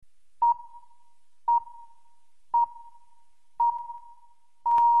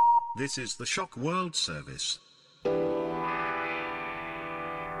This is the Shock World Service.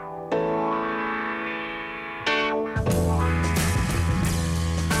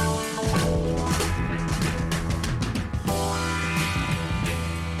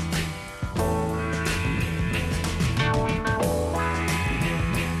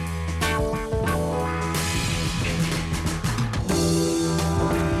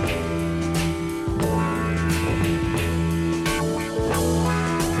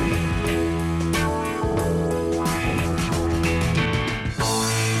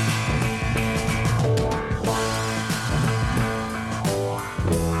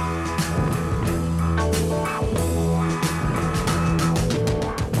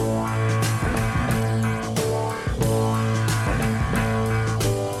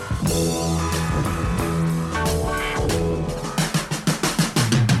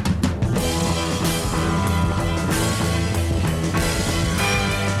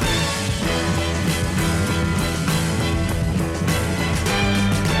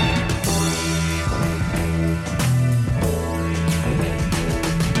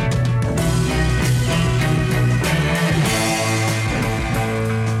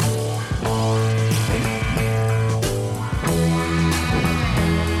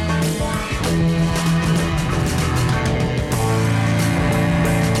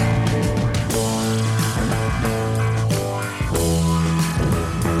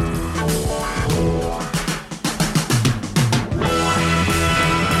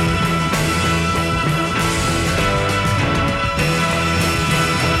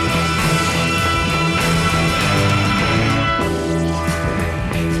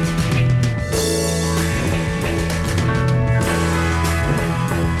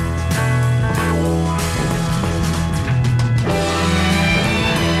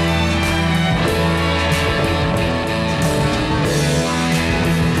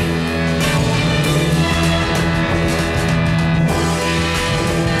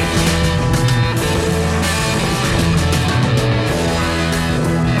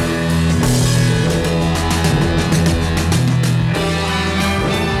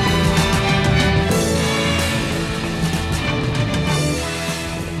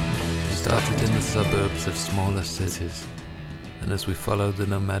 Of smaller cities, and as we followed the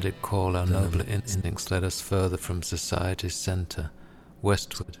nomadic call, our nobler instincts led us further from society's centre,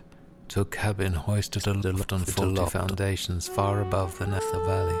 westward, to a cabin hoisted aloft on faulty foundations far above the Nether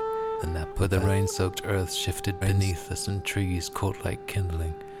Valley, where the rain-soaked earth shifted beneath us and trees caught like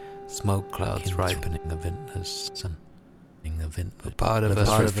kindling, smoke clouds ripening a vintner's sun. A part of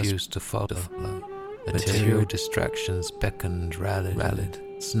us refused to follow. Material distractions beckoned, rallied.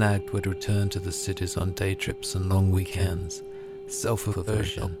 Snagged would return to the cities on day trips and long weekends.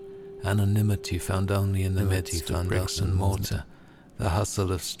 Self-aversion, anonymity found only in the midst of bricks and mortar, the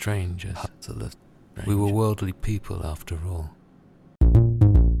hustle of strangers. We were worldly people after all.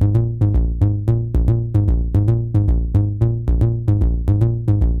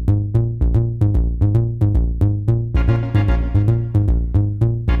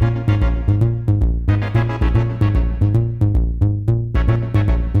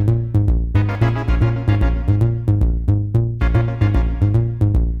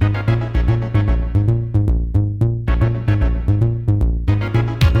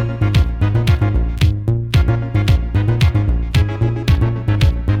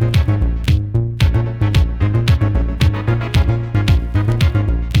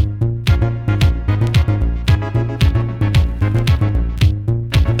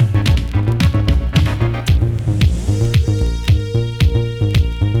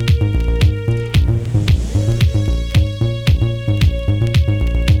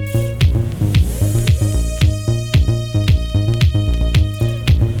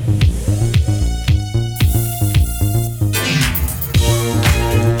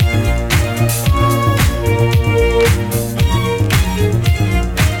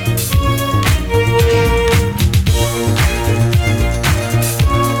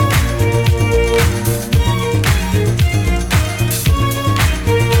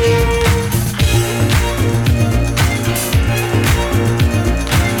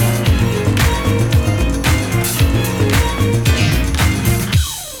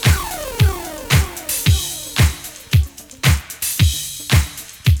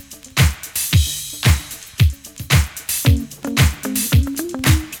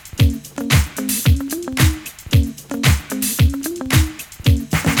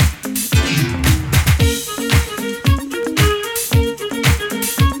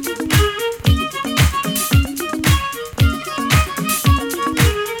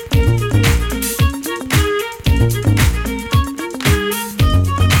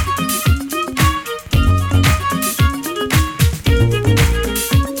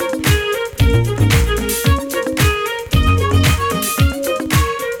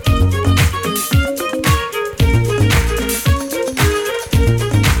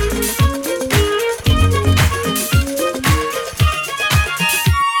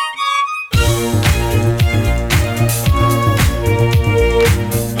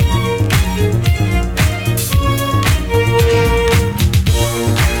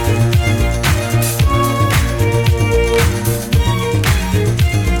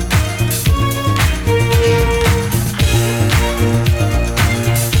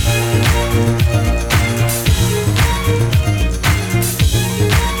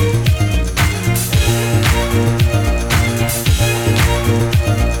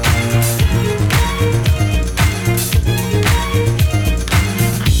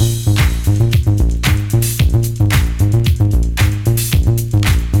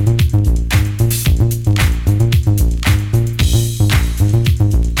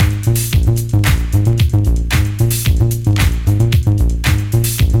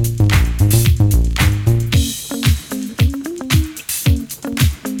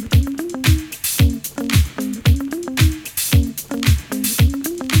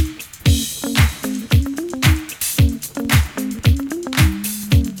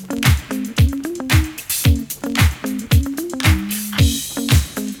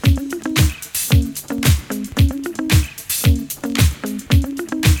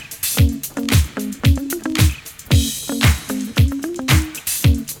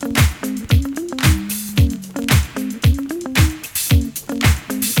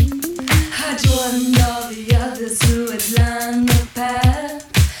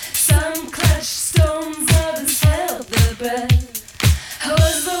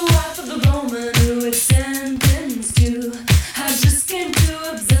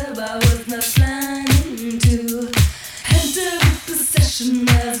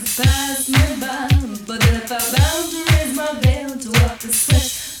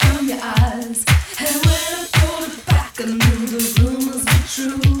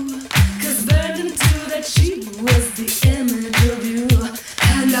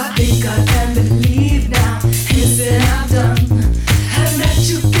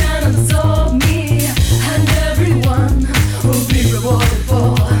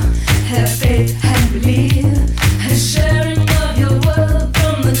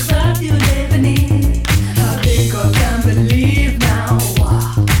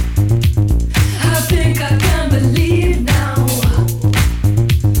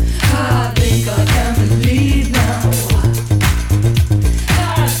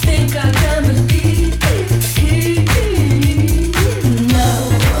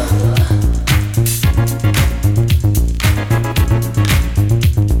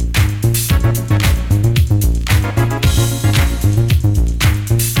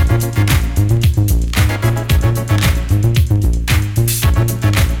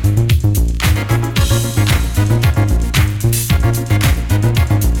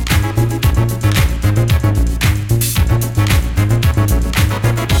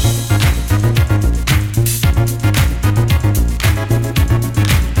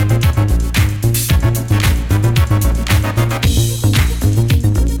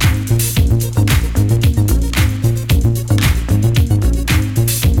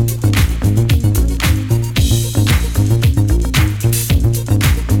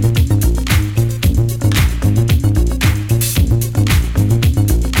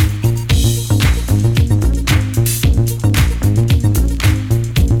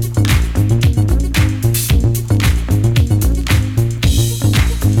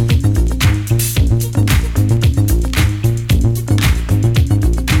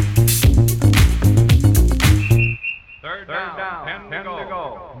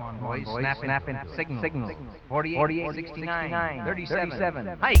 Signal. 48, 69,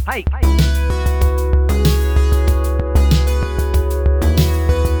 37. Hike.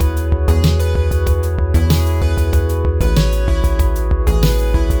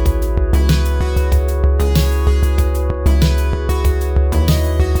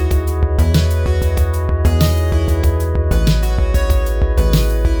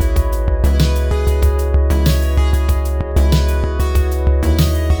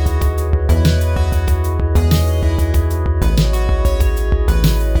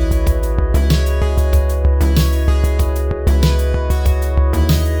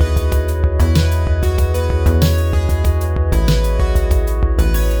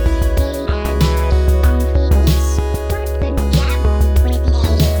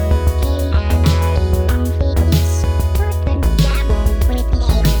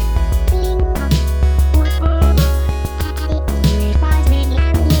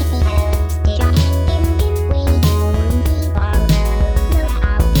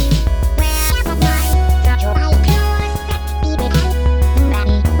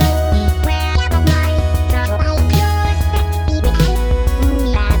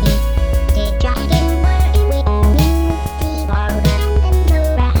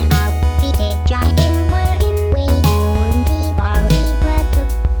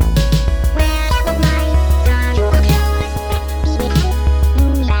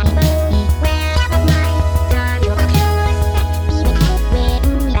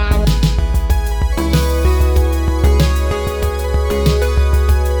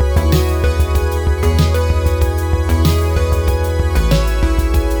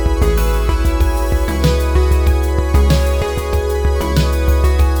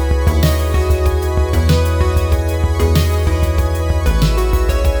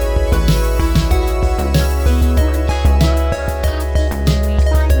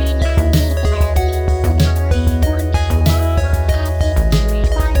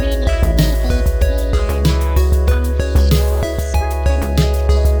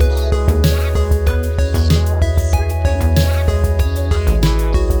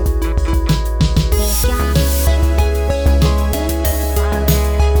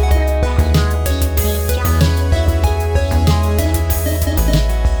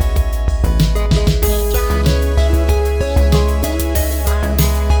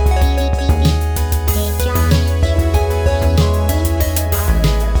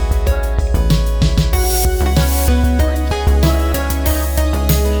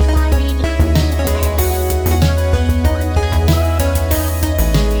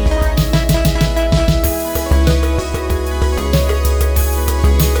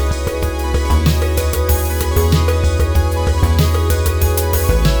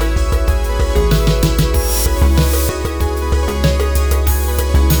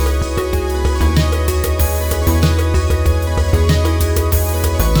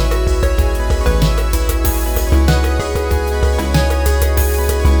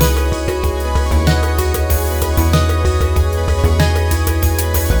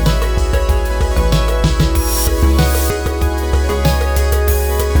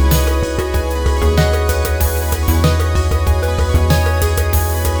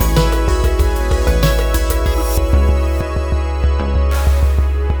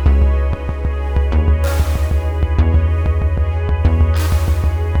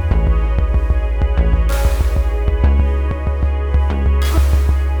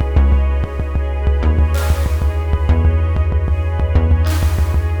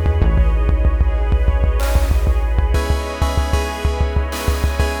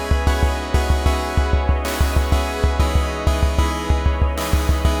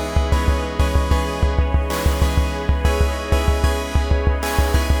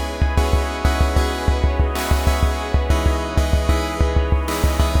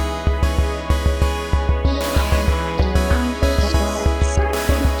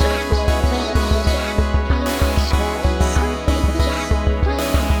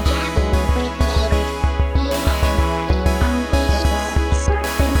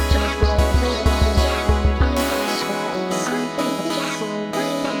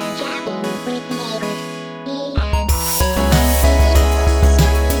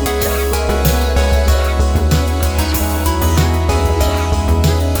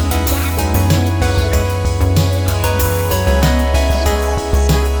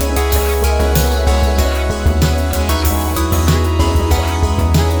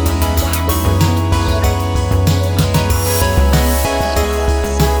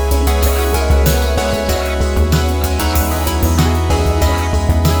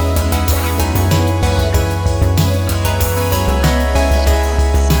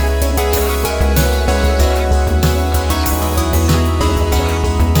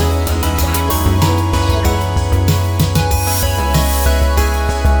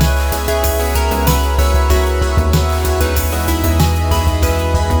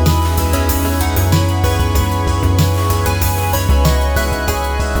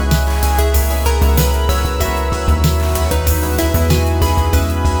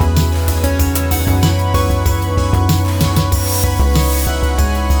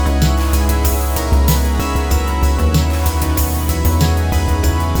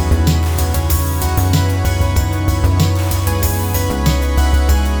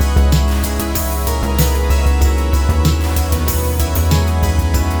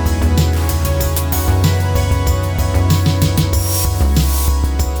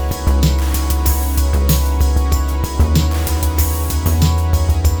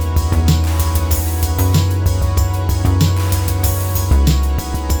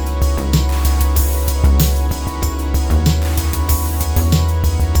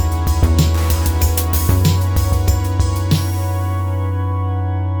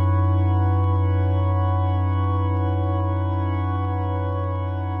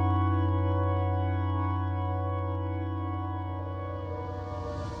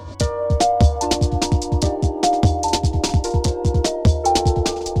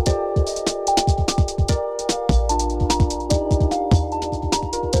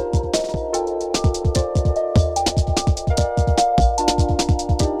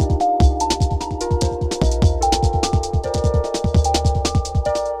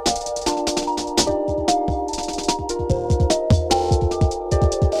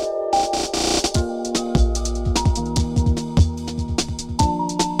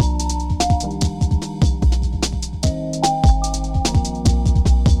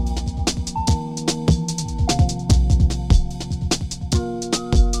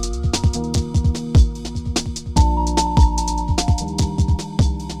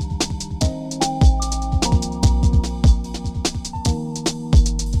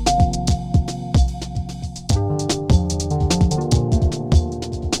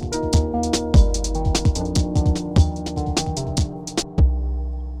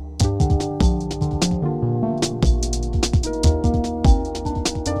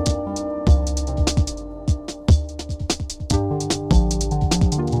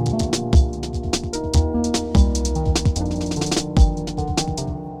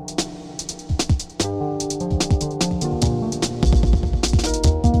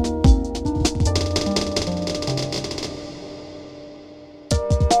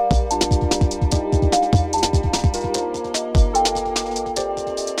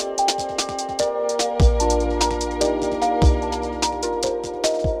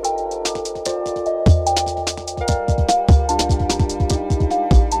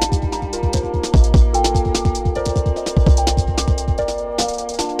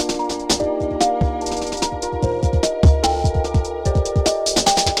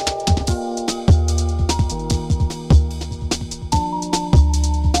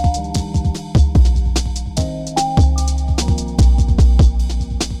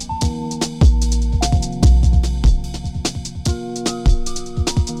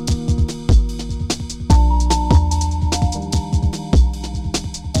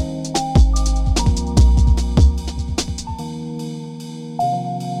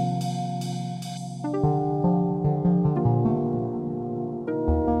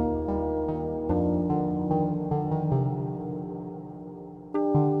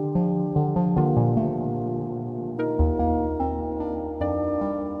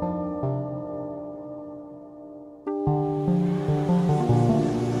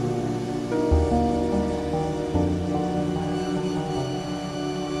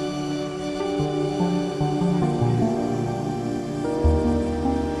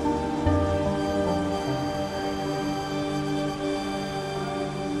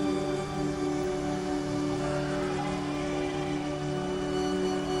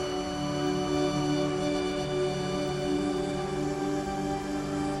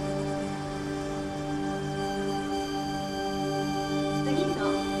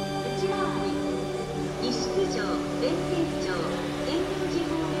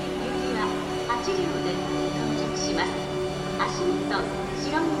 両で到着します。足元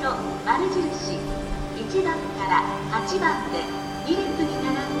白色丸印1番から8番で2列に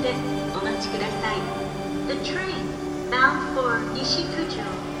並んでお待ちください。The train bound for Nishikucho,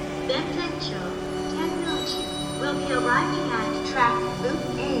 Bentencho, Tennoji will be arriving at track Loop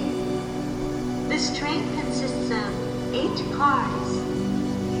A. This train consists of 8 cars.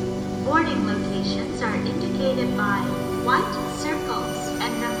 Boarding locations are indicated by white circles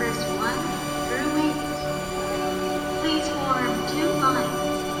and numbers 1 through 8. Please form 2 lines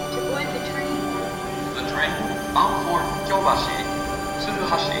to board the train. The train bound for Kyobashi,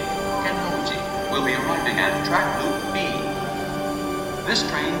 Tsuruhashi, Tennoji will be arriving at track Loop B. This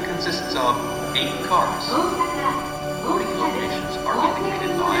train consists of 8 cars. Boarding locations are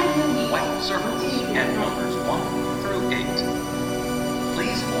indicated by white circles and numbers 1 through 8.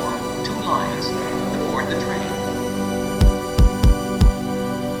 Please form 2 lines to board the train.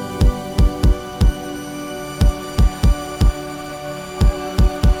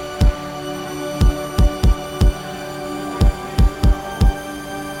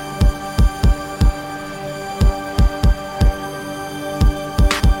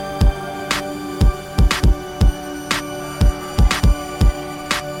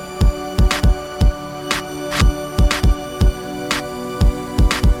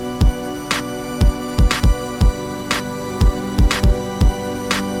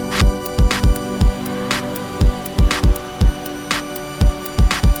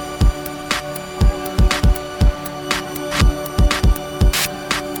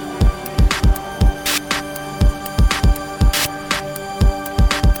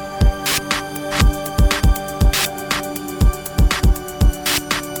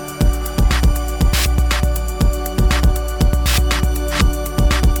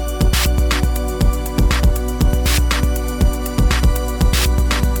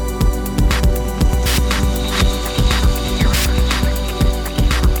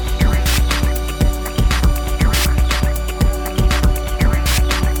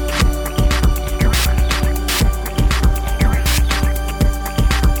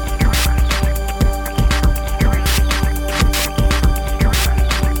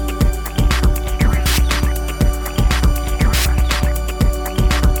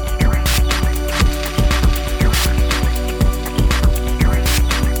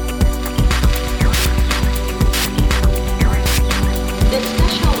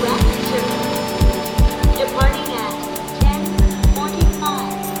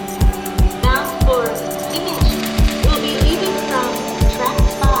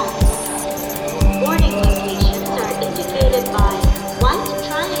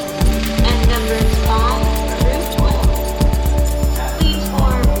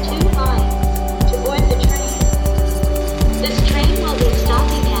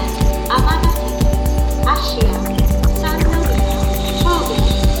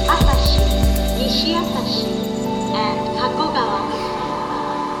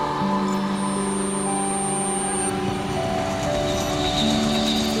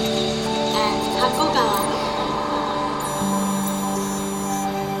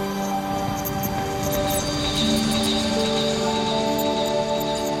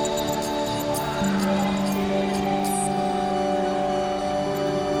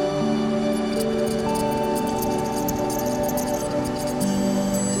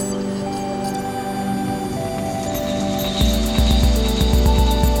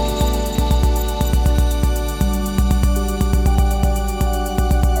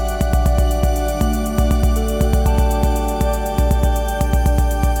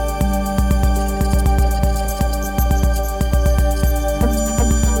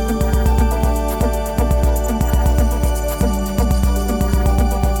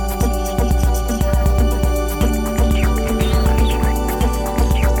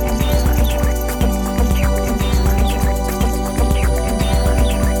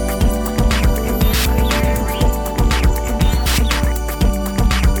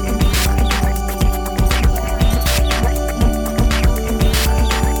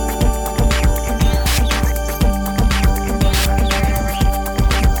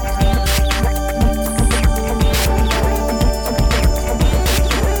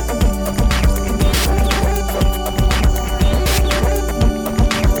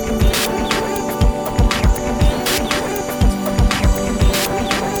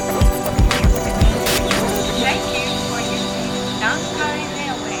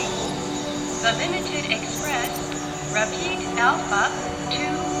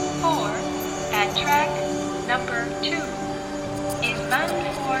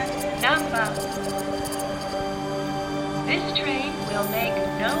 This train will make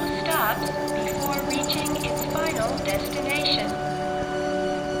no stops before reaching its final destination.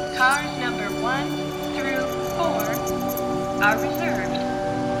 Cars number 1 through 4 are reserved.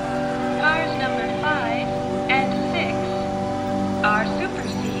 Cars number 5 and 6 are super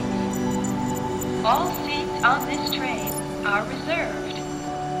seats. All seats on this train are reserved.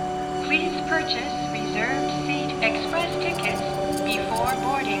 Please purchase reserved seat express tickets before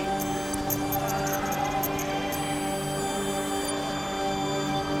boarding.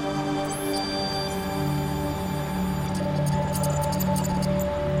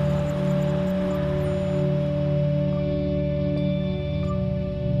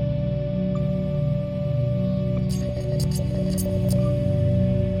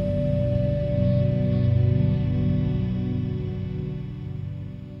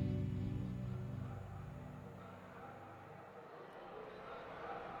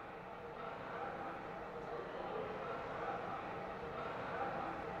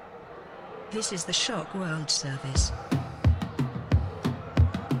 This is the Shock World Service.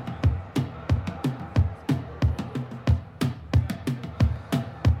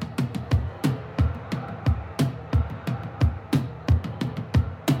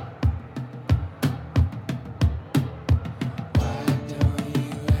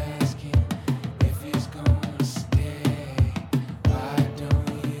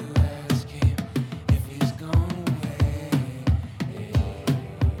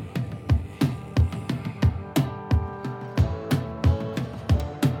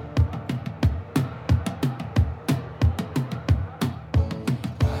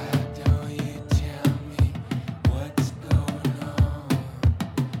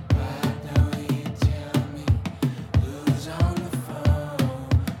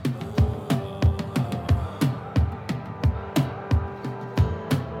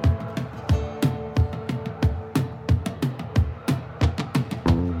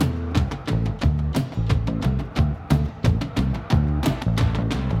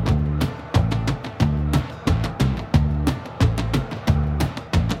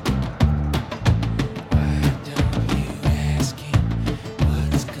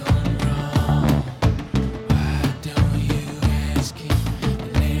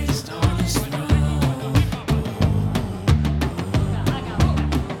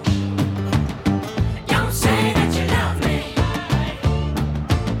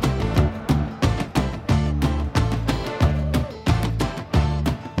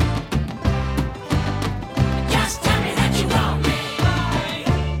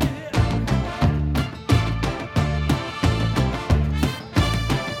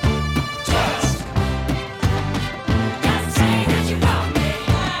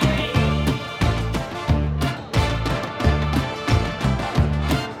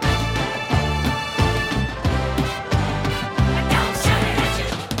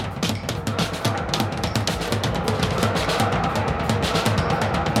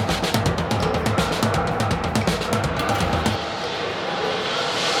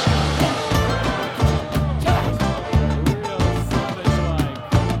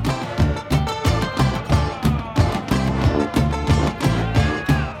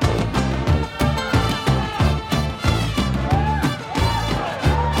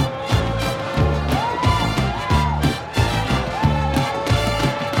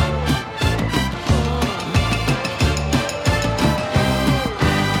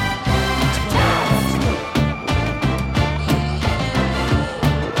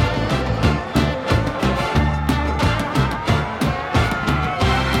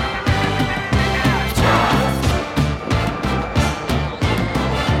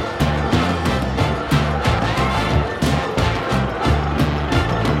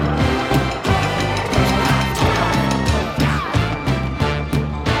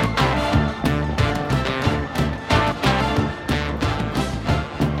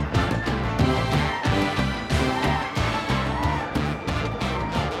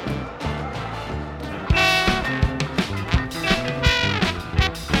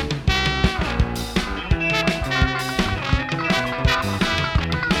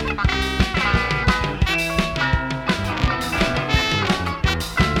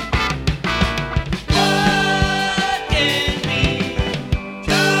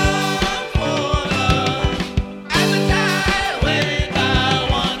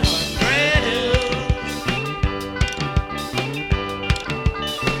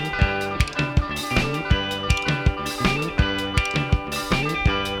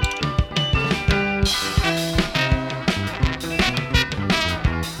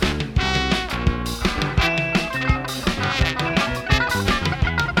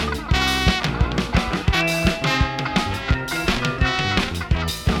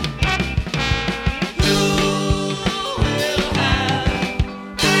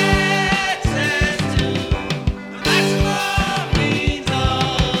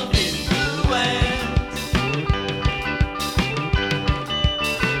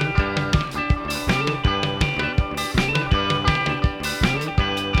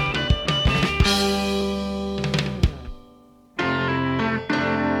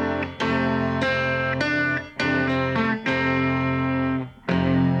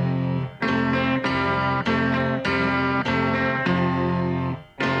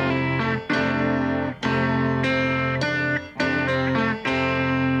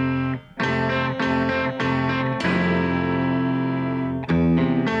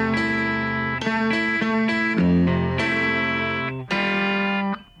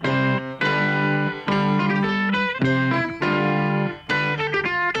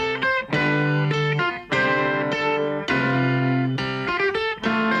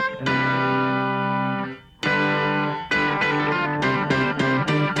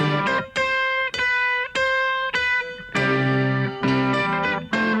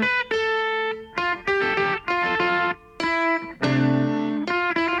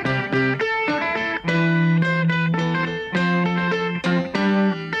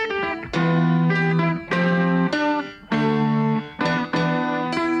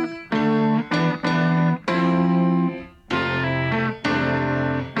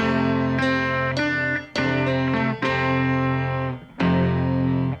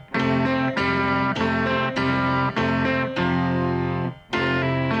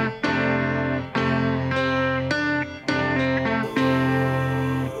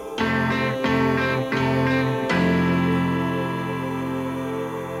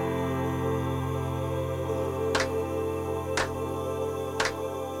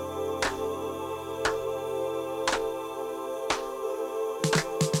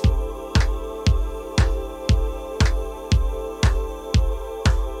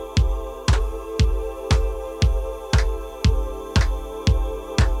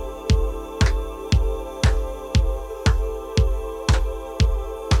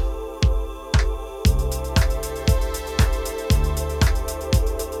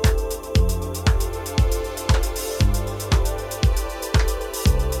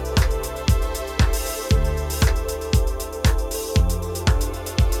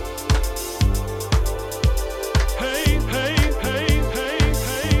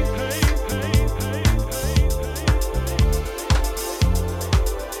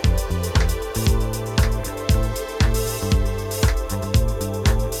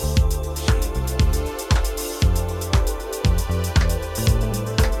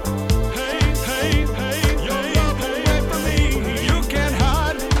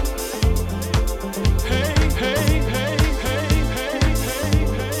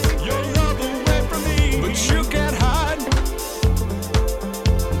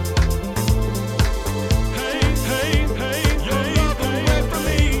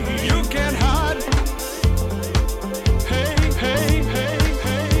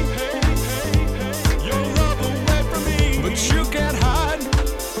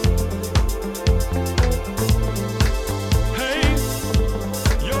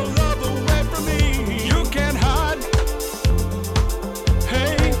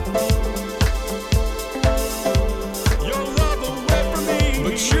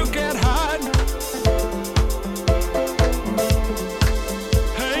 you can't hide.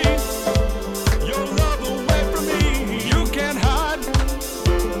 Hey, your love away from me, you can't hide.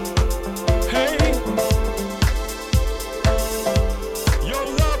 Hey, your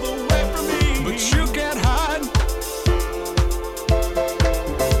love away from me, but you can't hide.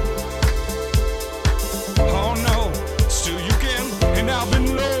 Oh no, still you can, and I've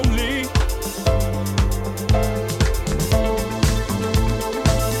been lonely.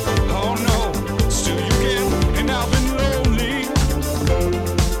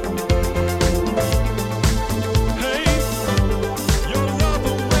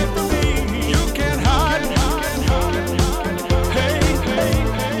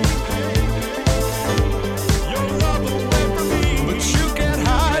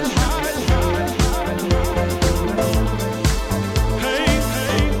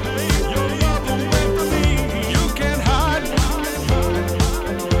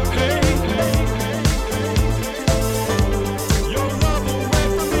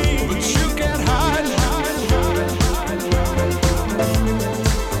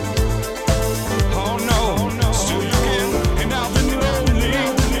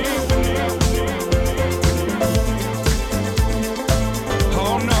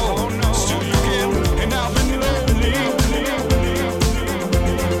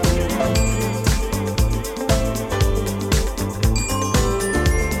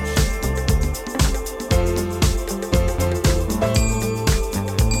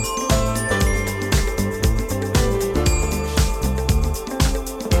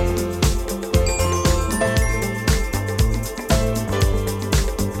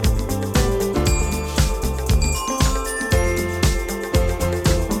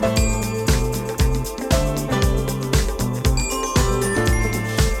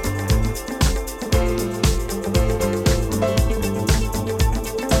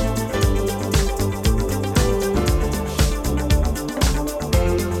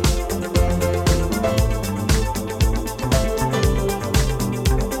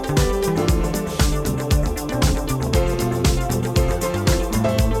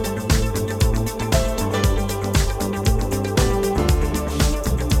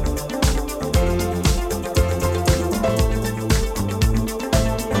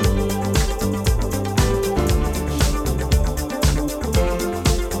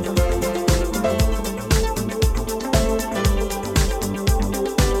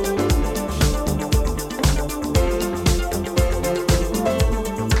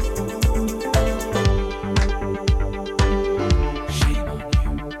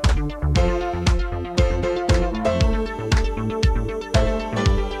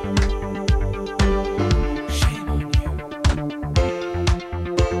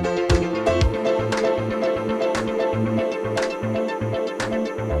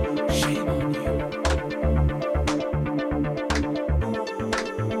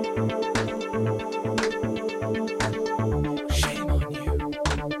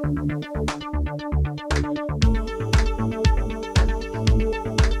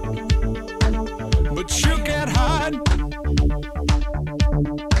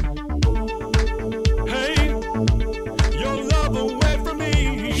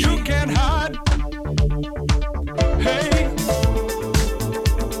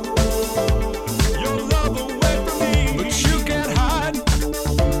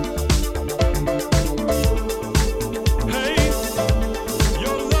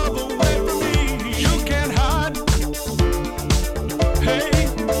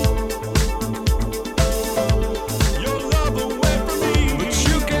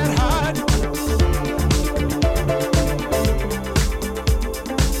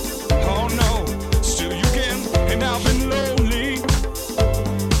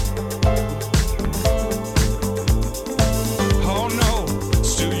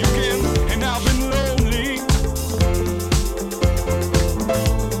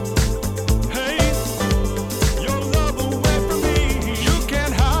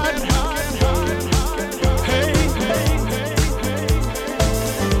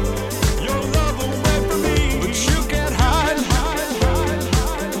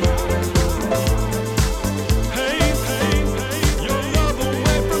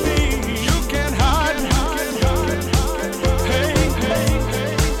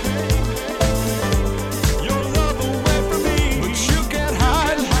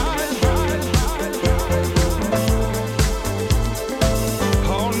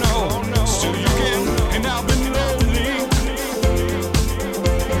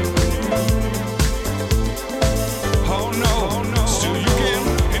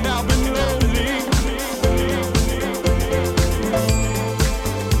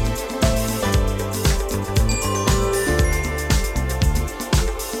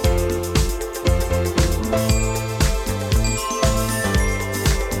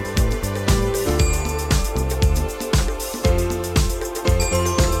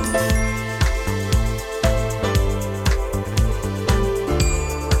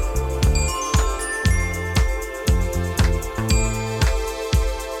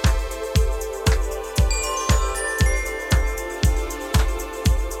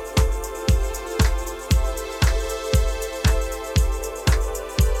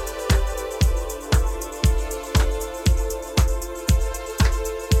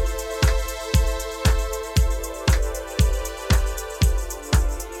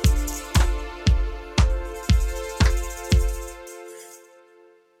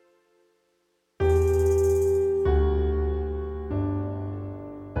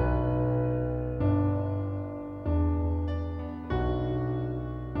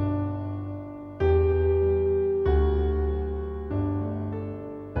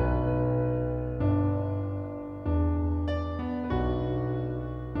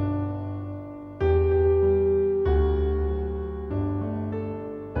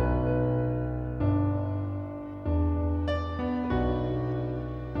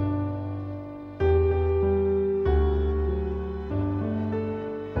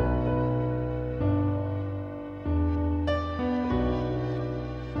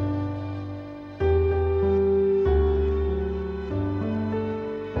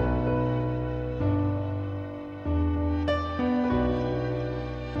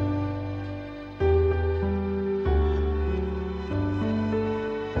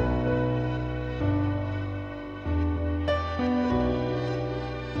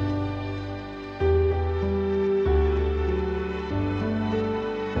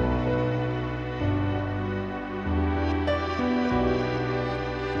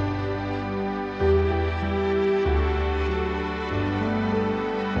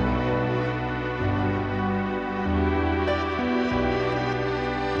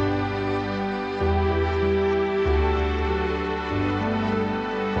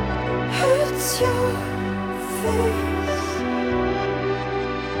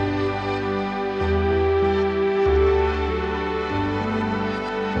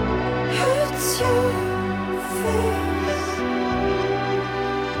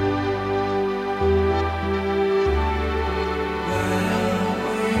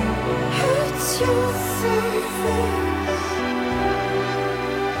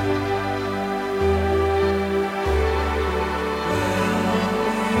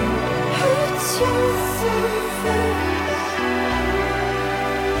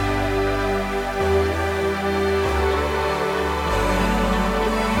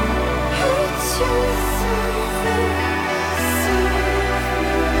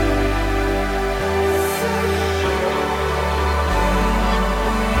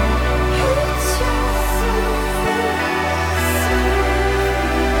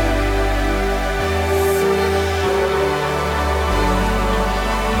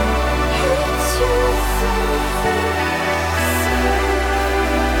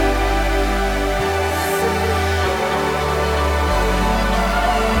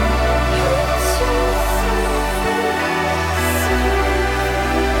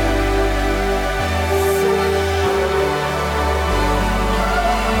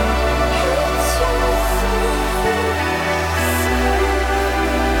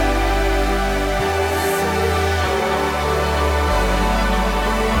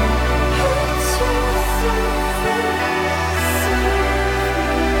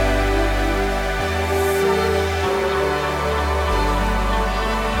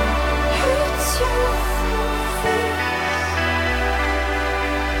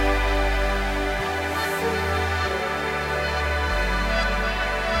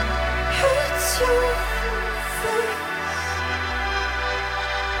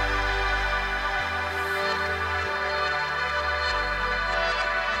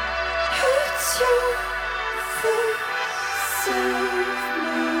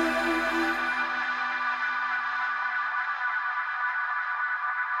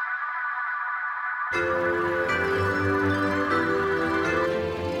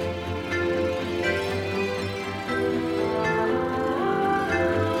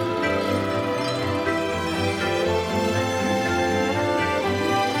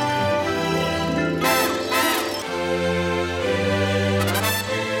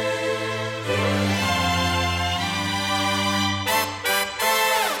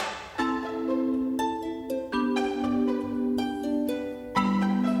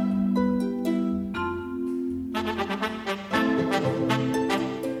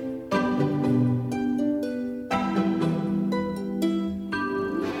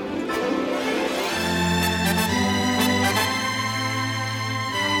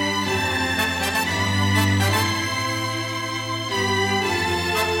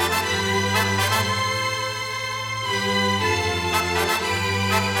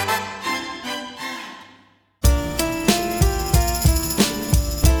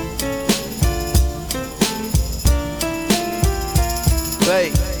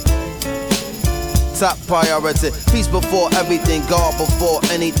 Flake. Top priority, peace before everything, God before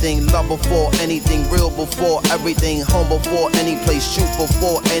anything, love before anything, real before everything, home before any place, truth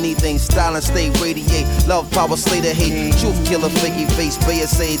before anything, style and stay radiate, love power slay the hate, truth killer figgy face, Bayer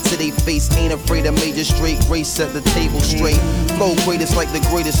say to they face, ain't afraid of major straight, race set the table straight, flow greatest like the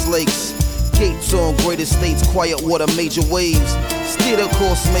greatest lakes, gates on greater states, quiet water, major waves, steer the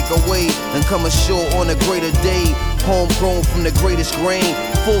course, make a wave, and come ashore on a greater day. Homegrown from the greatest grain,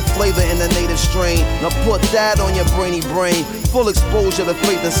 full flavor in the native strain. Now put that on your brainy brain. Full exposure to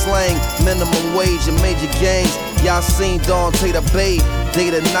faith and slang, minimum wage and major gangs. Y'all seen Dante the Bay,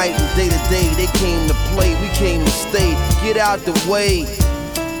 day to night and day to day. They came to play, we came to stay. Get out the way.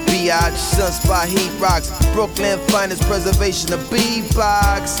 B.I.G. Sunspot Heat Rocks, Brooklyn finest preservation of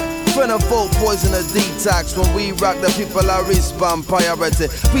B-Box. Friend of folk, poison a detox. When we rock, the people are respond priority.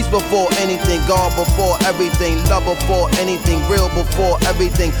 Peace before anything, God before everything, love before anything, real before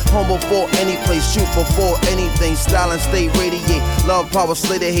everything, home before any place, truth before anything, style and stay radiate, love power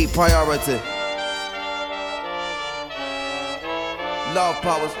slay the hate priority. Love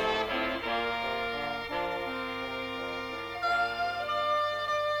powers.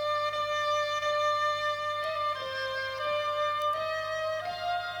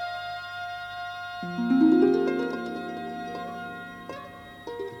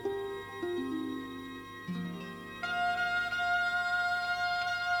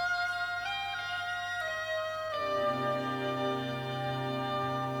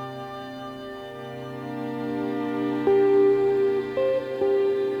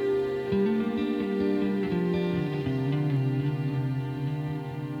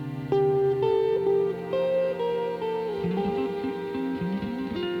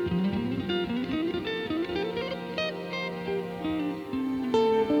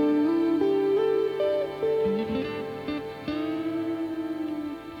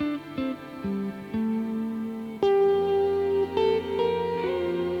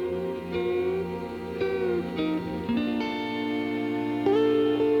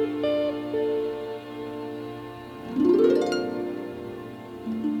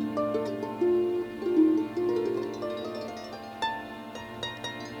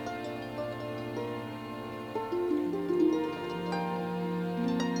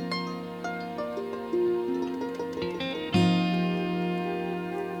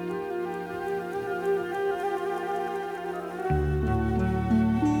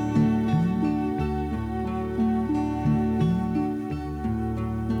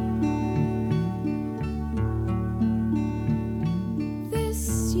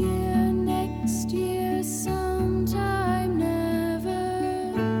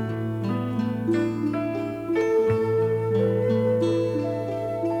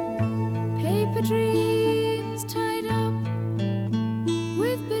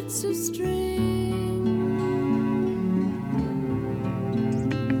 notes of string.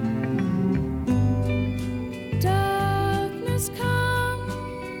 Darkness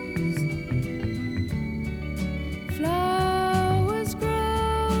comes, flowers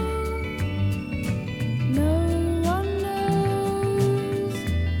grow, no one knows.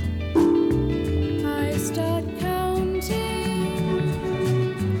 I start counting,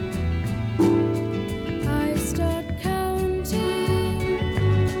 I start counting,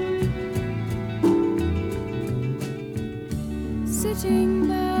 sitting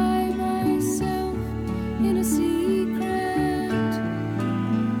by myself in a secret,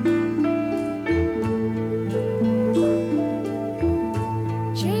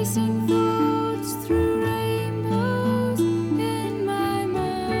 chasing thoughts through rainbows in my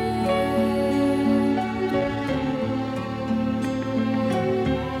mind,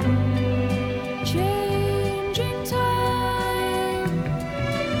 changing time,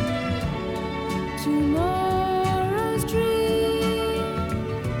 tomorrow's dream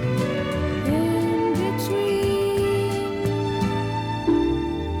in between.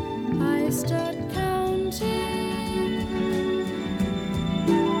 I start counting,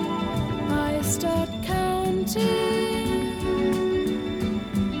 I start counting,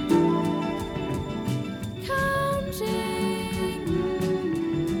 counting,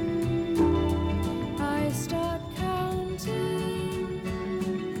 I start counting,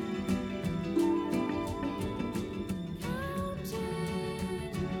 counting.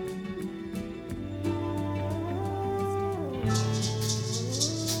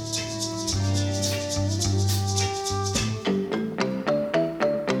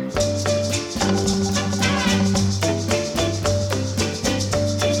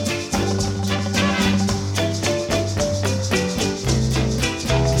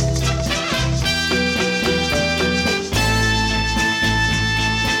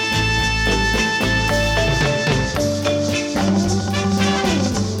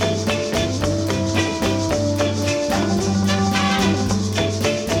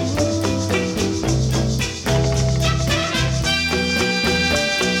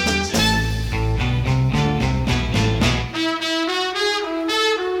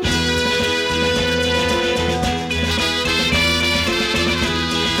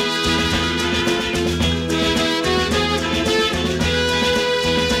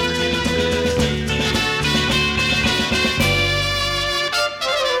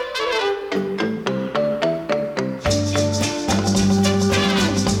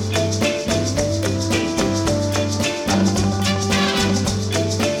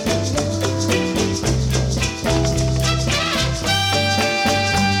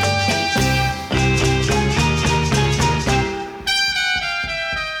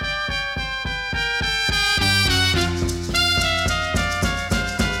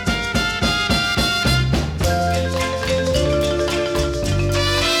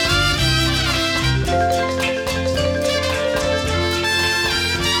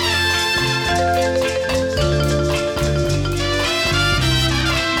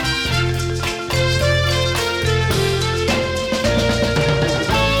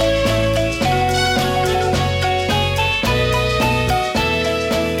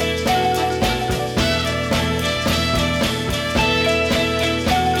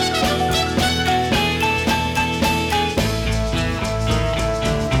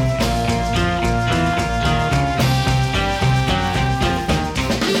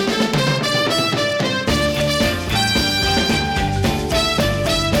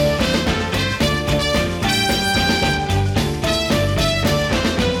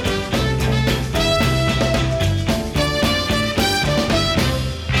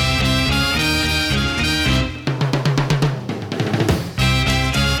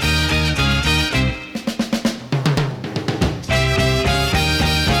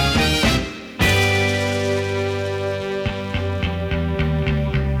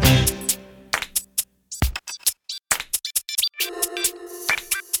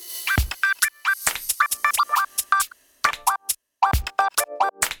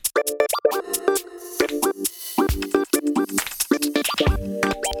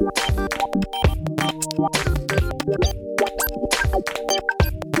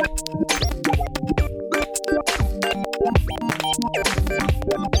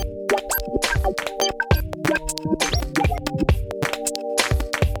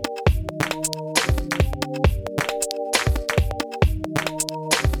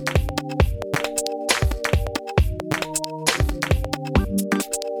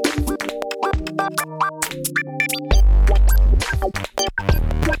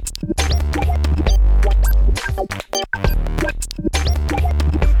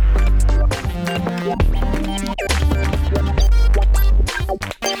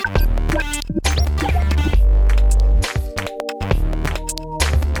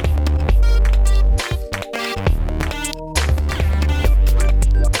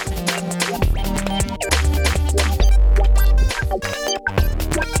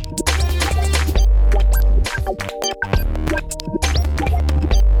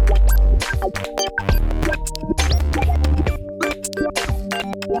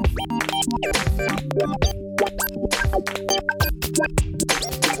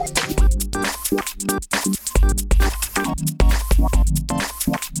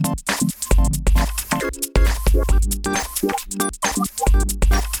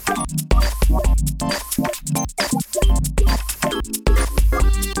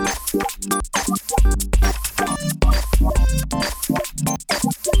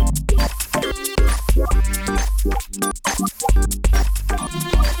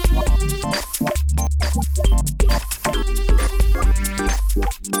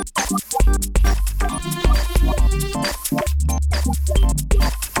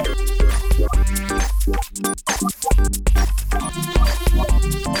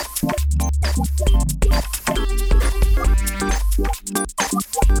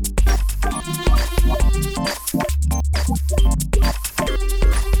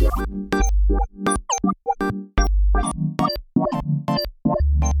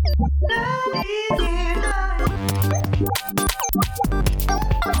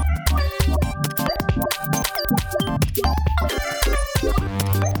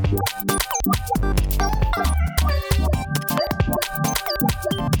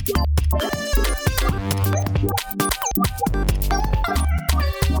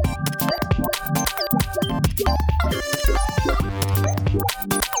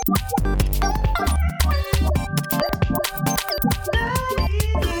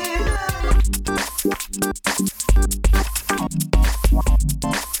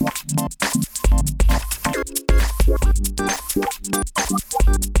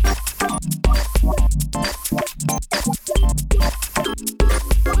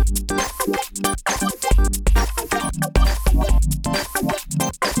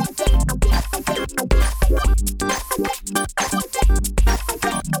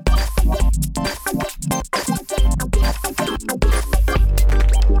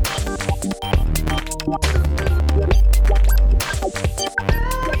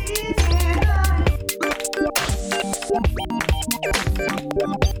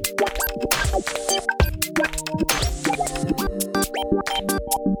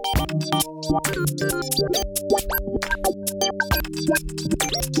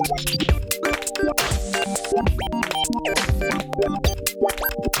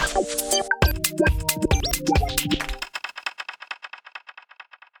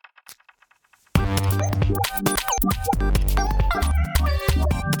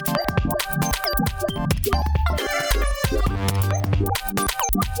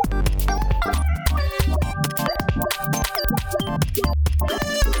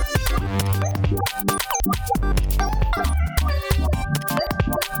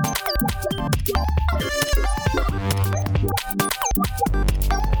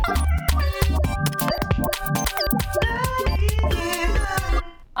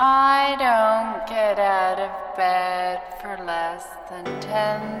 I don't get out of bed for less than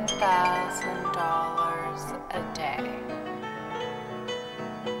 $10,000 a day.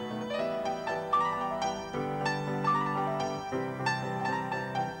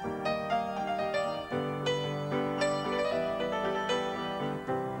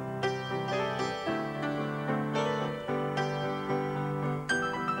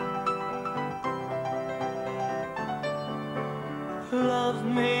 Love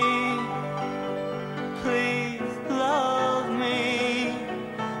me, please love me.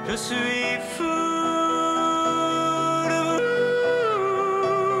 Je suis fou de vous.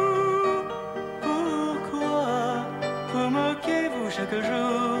 Pourquoi vous moquez-vous chaque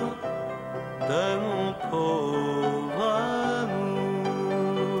jour de mon pauvre amour?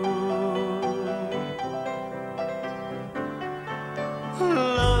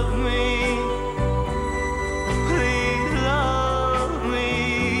 Love me.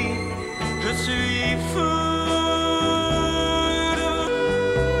 Je suis fou de vous.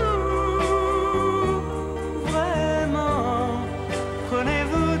 Vraiment,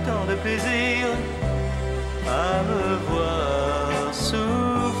 prenez-vous tant de plaisir à me voir souffrir.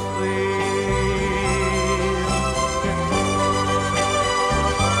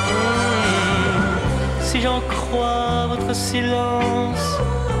 Si j'en crois votre silence,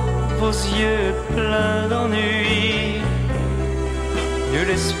 vos yeux pleins d'ennui, nul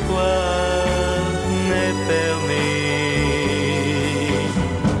espoir n'est permis.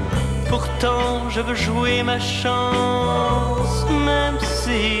 Pourtant je veux jouer ma chance, même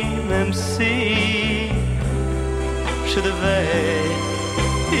si je devais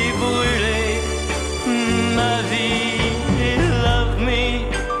y brûler ma vie. Love me,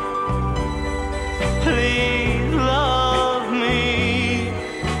 please love me.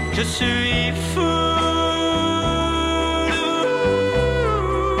 Je suis fou.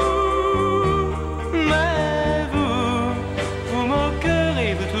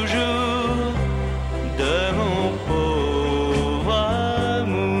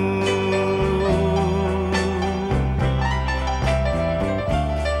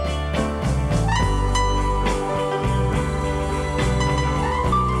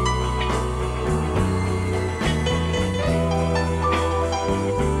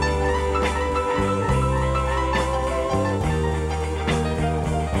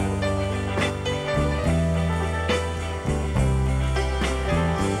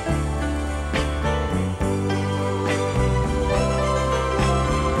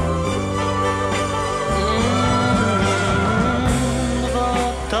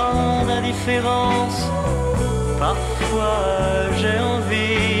 indifférence. Parfois j'ai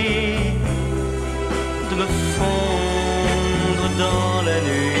envie de me fondre dans la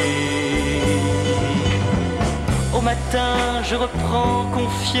nuit. Au matin je reprends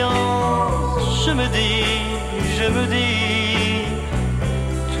confiance. Je me dis,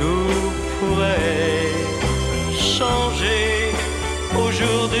 tout pourrait changer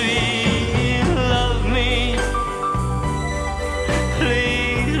aujourd'hui. Love me,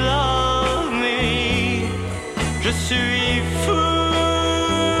 please love me. Je suis fou.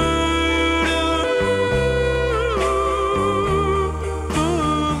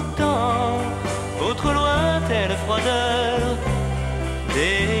 Pourtant, votre lointaine froideur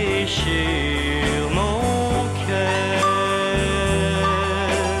déchire mon cœur.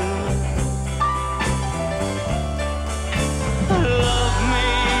 Love me,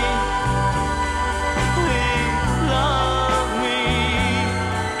 please love me.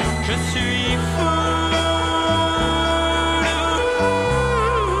 Je suis fou.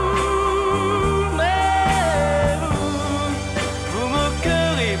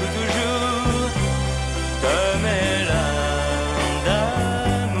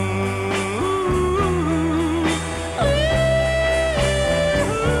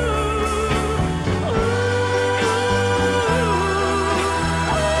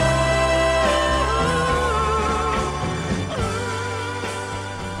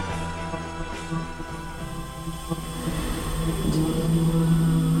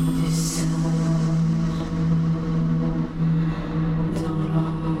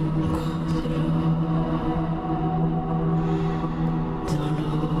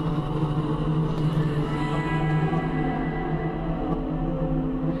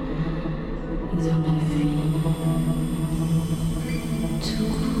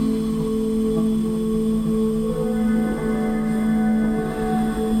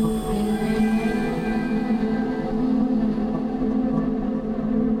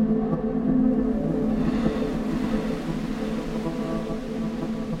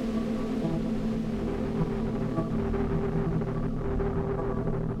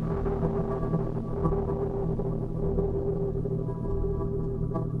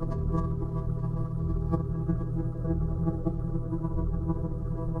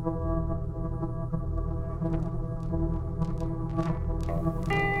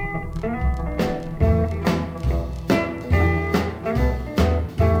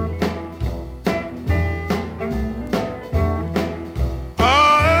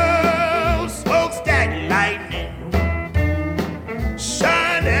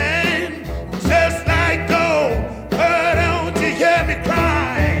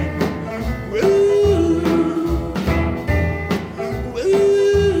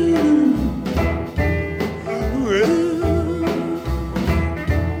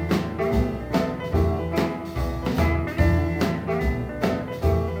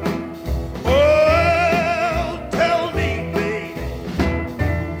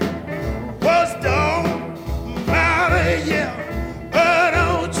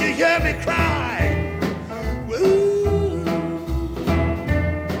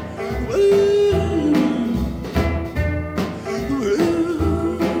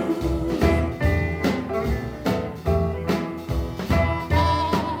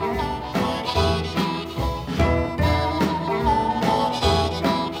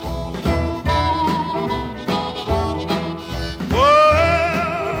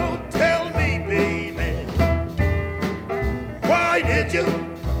 Did you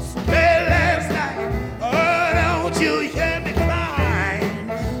stay?